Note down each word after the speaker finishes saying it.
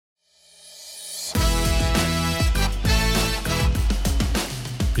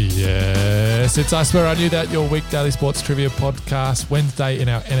Yes, it's I Swear I Knew That, your week daily sports trivia podcast. Wednesday in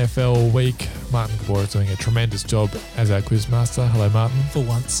our NFL week. Martin Gabor is doing a tremendous job as our quiz master. Hello, Martin. For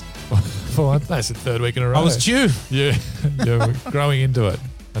once. For once? That's the third week in a row. I was due. You're growing into it.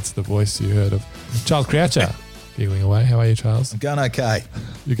 That's the voice you heard of. Charles Croucher, giggling away. How are you, Charles? I'm going okay.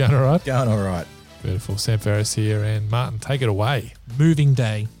 You going all right? Going all right. Beautiful. Sam Ferris here, and Martin, take it away. Moving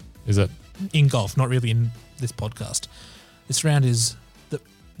day Is it? in golf, not really in this podcast. This round is,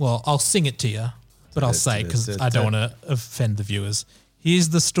 I'll sing it to you, but I'll say because I don't want to offend the viewers. Here's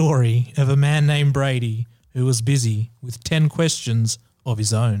the story of a man named Brady who was busy with 10 questions of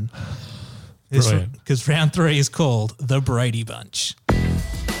his own. Brilliant. Because round 3 is called The Brady Bunch.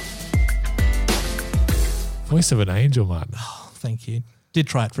 Voice of an angel, Martin. Oh, thank you. Did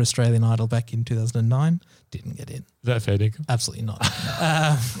try it for Australian Idol back in 2009. Didn't get in. Is that fair dinkum? Absolutely not.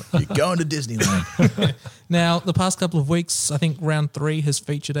 You're going to Disneyland. Now, the past couple of weeks, I think round 3 has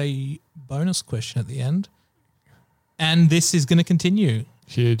featured a bonus question at the end. And this is going to continue.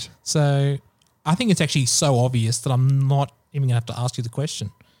 Huge. So I think it's actually so obvious that I'm not even going to have to ask you the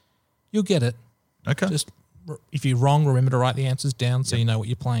question. You'll get it. Okay. Just if you're wrong, remember to write the answers down so you know what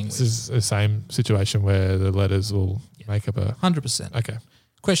you're playing with. This is the same situation where the letters will make up a... 100%. Okay.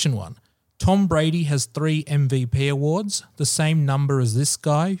 Question 1. Tom Brady has 3 MVP awards, the same number as this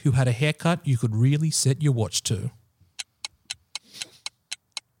guy who had a haircut you could really set your watch to.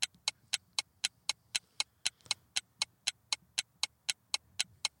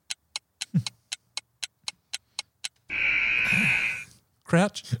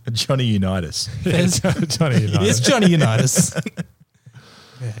 Crouch? Johnny Unitas. Johnny Unitas. It's Johnny Unitas.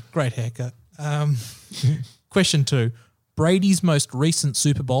 Yeah, great haircut. Question 2. Brady's most recent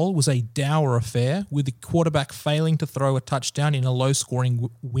Super Bowl was a dour affair with the quarterback failing to throw a touchdown in a low-scoring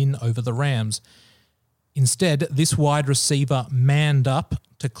win over the Rams. Instead, this wide receiver manned up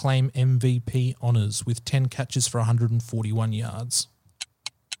to claim MVP honors with 10 catches for 141 yards.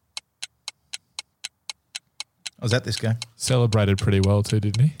 I was at this game. Celebrated pretty well too,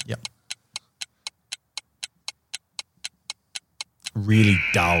 didn't he? Yep. Really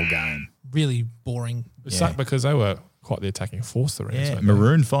dull game. Really boring. It sucked because they were quite the attacking force, the Rams. Yeah. weren't they?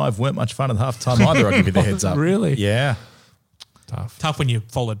 Maroon 5 weren't much fun at half time either, I'll give you the heads up. Really? Yeah. Tough. Tough when you're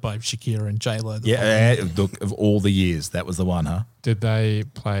followed by Shakira and J-Lo. Yeah. Look, of all the years, that was the one, huh? Did they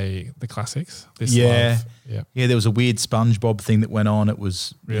play the classics? This Yeah. Love? Yeah. Yeah, there was a weird SpongeBob thing that went on. It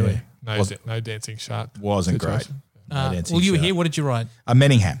was... Really? yeah, No dancing shark. wasn't great. situation? No dancing Well, you were shark. here. What did you write?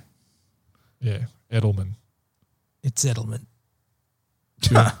 Manningham. Yeah. Edelman. It's Edelman.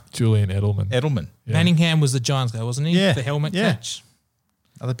 Julian Edelman. Edelman. Yeah. Manningham was the Giants guy, wasn't he? Yeah. The helmet Yeah. catch.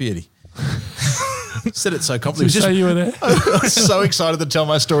 Another beauty. Said it so Did confidently. you say you were there? I was so excited to tell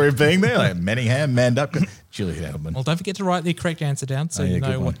my story of being there. Like Manningham, manned up. Julian Edelman. Well, don't forget to write the correct answer down so Oh, yeah, you good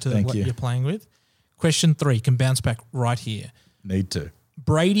know one. what Thank you. you're playing with. Question 3 can bounce back right here. Need to.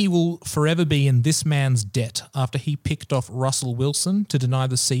 Brady will forever be in this man's debt after he picked off Russell Wilson to deny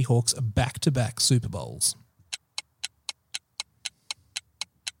the Seahawks back-to-back Super Bowls.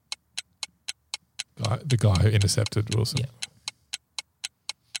 The guy who intercepted Wilson. Yeah.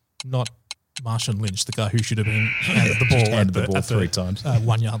 Not Marshawn Lynch, the guy who should have been handed the ball, handed the ball at 3 times.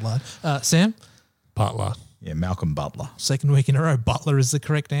 1 yard line. Sam, Butler. Yeah, Malcolm Butler. second week in a row, Butler is the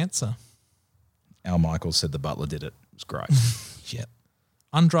correct answer. Al Michaels said the Butler did it. It was great. Yep.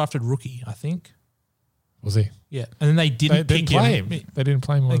 Undrafted rookie, I think. Was he? Yeah. And then they didn't They pick didn't play him. him They didn't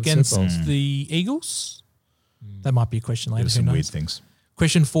play him on the against Super Bowls. the Eagles. That might be a question later. There's Who some knows? weird things.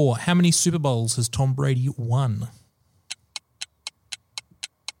 Question 4. How many Super Bowls has Tom Brady won?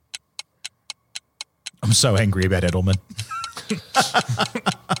 I'm so angry about Edelman.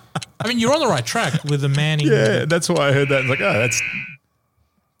 I mean, you're on the right track with the Manning. Yeah, that's why I heard that. I was like, oh, that's,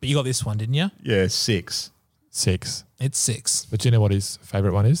 But you got this one, didn't you? 6. 6. It's 6. But do you know what his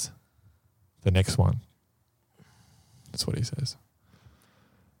favourite one is? The next one. That's what he says.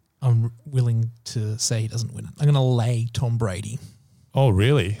 I'm willing to say he doesn't win it. I'm going to lay Tom Brady. Oh,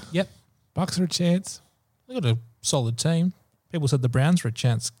 really? Yep. Bucks are a chance. They got a solid team. People said the Browns were a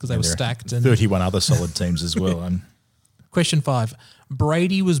chance because they were There are stacked. And 31 other solid teams as well. Question 5.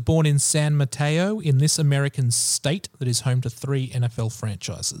 Brady was born in San Mateo in this American state that is home to 3 NFL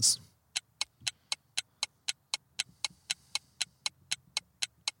franchises.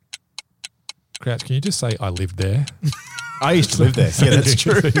 Crouch, can you just say I lived there? I used to live there. Yeah, that's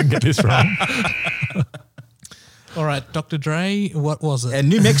true. You didn't get this wrong. All right, Dr. Dre, what was it? And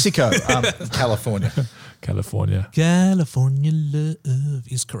New Mexico, California. California. California love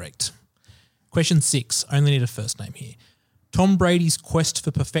is correct. Question 6. Only need a first name here. Tom Brady's quest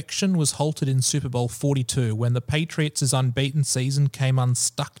for perfection was halted in Super Bowl 42 when the Patriots' unbeaten season came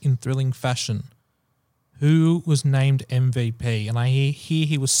unstuck in thrilling fashion. Who was named MVP? And I hear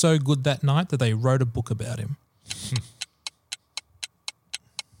he was so good that night that they wrote a book about him.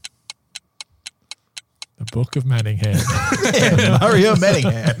 The Book of Manningham. Mario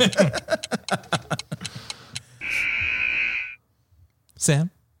Manningham. Sam?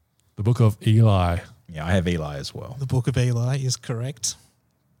 The Book of Eli. Yeah, I have Eli as well. The Book of Eli is correct.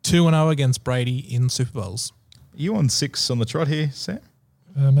 2-0 against Brady in Super Bowls. You on 6 on the trot here, Sam?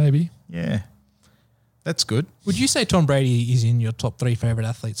 Maybe. Yeah. That's good. Would you say Tom Brady is in your top 3 favourite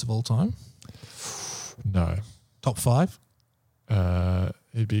athletes of all time? No. Top 5?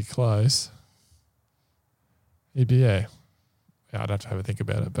 He'd be close. He'd be, yeah. I'd have to have a think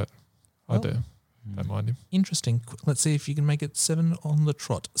about it, but I do. Don't mind him. Interesting. Let's see if you can make it 7 on the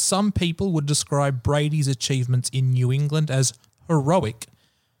trot. Some people would describe Brady's achievements in New England as heroic,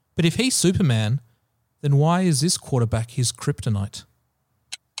 but if he's Superman, then why is this quarterback his kryptonite?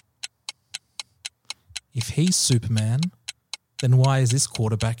 If he's Superman, then why is this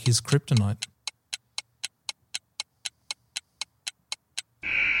quarterback his kryptonite? A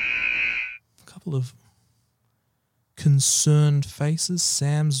couple of concerned faces.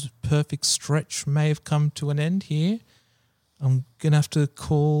 Sam's perfect stretch may have come to an end here. I'm going to have to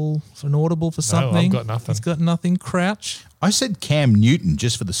call for an audible for something. I've got nothing. He's got nothing. Crouch. I said Cam Newton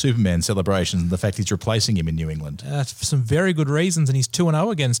just for the Superman celebrations and the fact he's replacing him in New England. For some very good reasons, and he's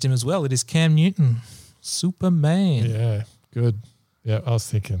 2-0 against him as well. It is Cam Newton. Superman. Yeah, good. Yeah, I was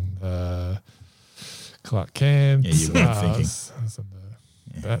thinking Clark Kent. Yeah, you were thinking.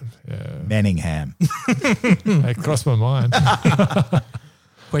 Manningham. It crossed my mind.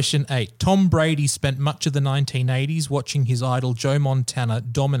 Question 8. Tom Brady spent much of the 1980s watching his idol Joe Montana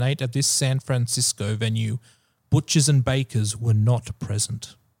dominate at this San Francisco venue. Butchers and bakers were not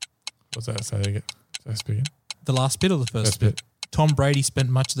present. What's that? Say that again. Again. The last bit or the first bit? Tom Brady spent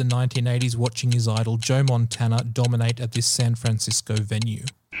much of the 1980s watching his idol Joe Montana dominate at this San Francisco venue.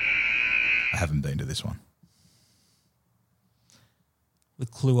 I haven't been to this one. The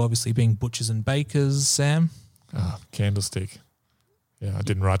clue obviously being butchers and bakers. Sam? Candlestick. Yeah, I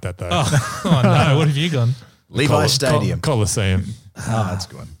didn't write that though. Oh no, what have you gone? Levi Stadium. Coliseum. Oh, that's a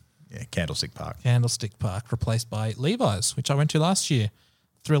good one. Yeah, Candlestick Park. Candlestick Park, replaced by Levi's, which I went to last year.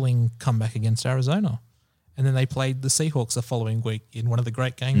 Thrilling comeback against Arizona. And then they played the Seahawks the following week in one of the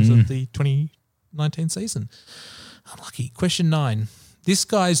great games of the 2019 season. Unlucky. Question 9. This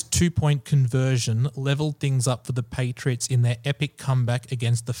guy's 2-point conversion leveled things up for the Patriots in their epic comeback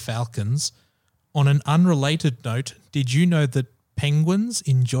against the Falcons. On an unrelated note, did you know that penguins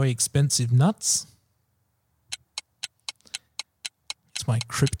enjoy expensive nuts? It's my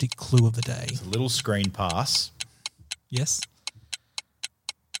cryptic clue of the day. It's a little screen pass. Yes?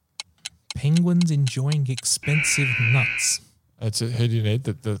 Penguins enjoying expensive nuts. Who do you need?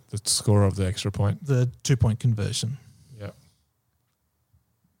 The score of the extra point? The 2-point conversion. Yeah.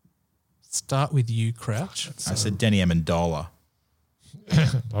 Start with you, Crouch. I said Danny Amendola.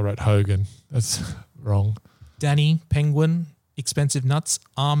 I wrote Hogan. That's wrong. Danny, penguin, expensive nuts,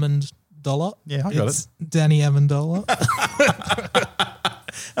 almond dollar. Yeah, I got it. Danny Amendola.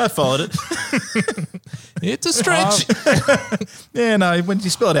 I followed it. It's a stretch. Yeah, no, when you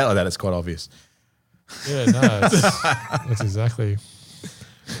spell it out like that, it's quite obvious. Yeah, no, that's exactly.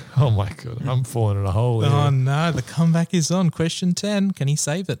 Oh my God, I'm falling in a hole here. Oh no, the comeback is on. Question 10. Can he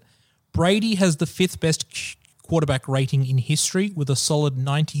save it? Brady has the 5th best quarterback rating in history with a solid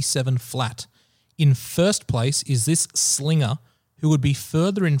 97 flat. In first place is this slinger who would be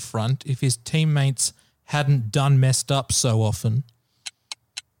further in front if his teammates hadn't done messed up so often.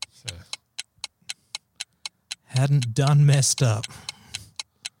 Hadn't done messed up.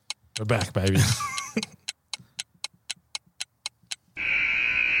 We're back, baby.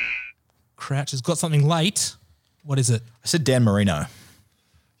 Crouch has got something late. What is it? I said Dan Marino.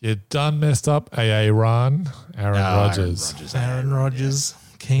 You done messed up, Aaron Rodgers. Aaron Rodgers.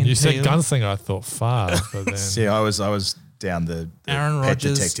 Keen You said Peel. gunslinger, I thought Favre, but then See, I was down the Aaron pet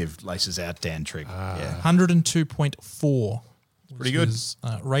Rodgers. detective laces out Dan trick. Yeah. 102.4. Pretty good.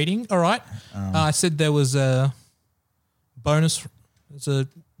 Rating. All right. I said there was a bonus. There's a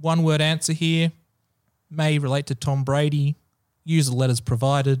one-word answer here. May relate to Tom Brady. Use the letters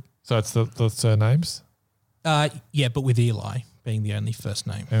provided. so it's the surnames Yeah, but with Eli being the only first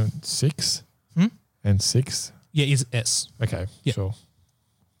name. and 6 and 6. Yeah, is S. Okay, Yeah. sure.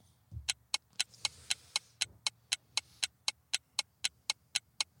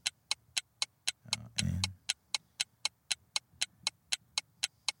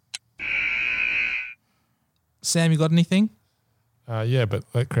 Sam, you got anything? Yeah, but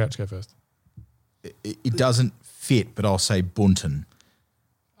let Crouch go first. It doesn't fit, but I'll say Bunton.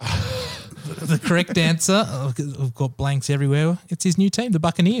 The correct answer, I've got blanks everywhere. It's his new team, the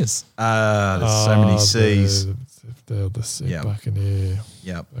Buccaneers. There's so many C's. The sick Yep. Buccaneer.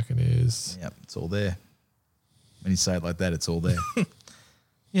 Yep. Buccaneers. Yep. It's all there. When you say it like that, it's all there.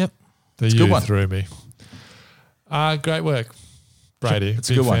 Yep. The a U good one. threw me. Great work, Brady. It's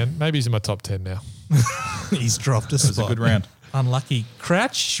a Big good one. fan. Maybe he's in my top 10 now. He's dropped a It was a spot. good round. Unlucky.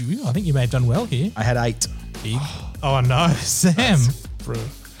 Crouch, I think you may have done well here. I had 8. Big. Oh, no. Sam.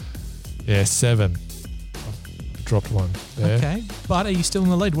 Yeah, 7. I've dropped one there. Okay. But are you still in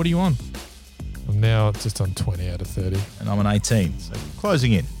the lead? What are you on? I'm now just on 20 out of 30. And I'm an 18. So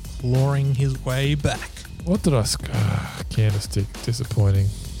closing in. Clawing his way back. What did I score? Candlestick, disappointing.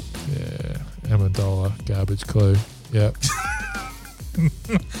 Yeah, Amendola, garbage clue. Yep.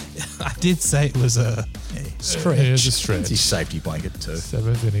 I did say it was a stretch. It was a It's stretch. his safety blanket too.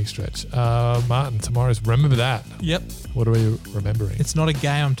 7th inning stretch. Martin, tomorrow's Remember That. Yep. What are we remembering? It's not a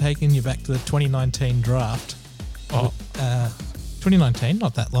game. I'm taking you back to the 2019 draft. Oh, 2019,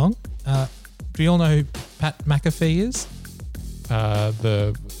 not that long. Do you all know who Pat McAfee is?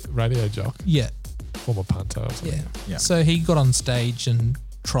 the radio jock, Yeah. former punter or something. Yeah. Yeah. So he got on stage and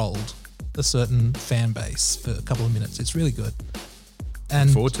trolled a certain fan base for a couple of minutes. It's really good. And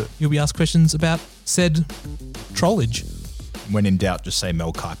forward to it. you'll be asked questions about said trollage. When in doubt, just say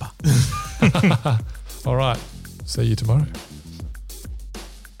Mel Kiper. All right. See you tomorrow.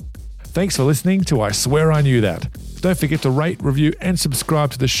 Thanks for listening to I Swear I Knew That. Don't forget to rate, review, and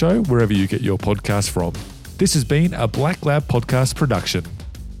subscribe to the show wherever you get your podcasts from. This has been a Black Lab Podcast production.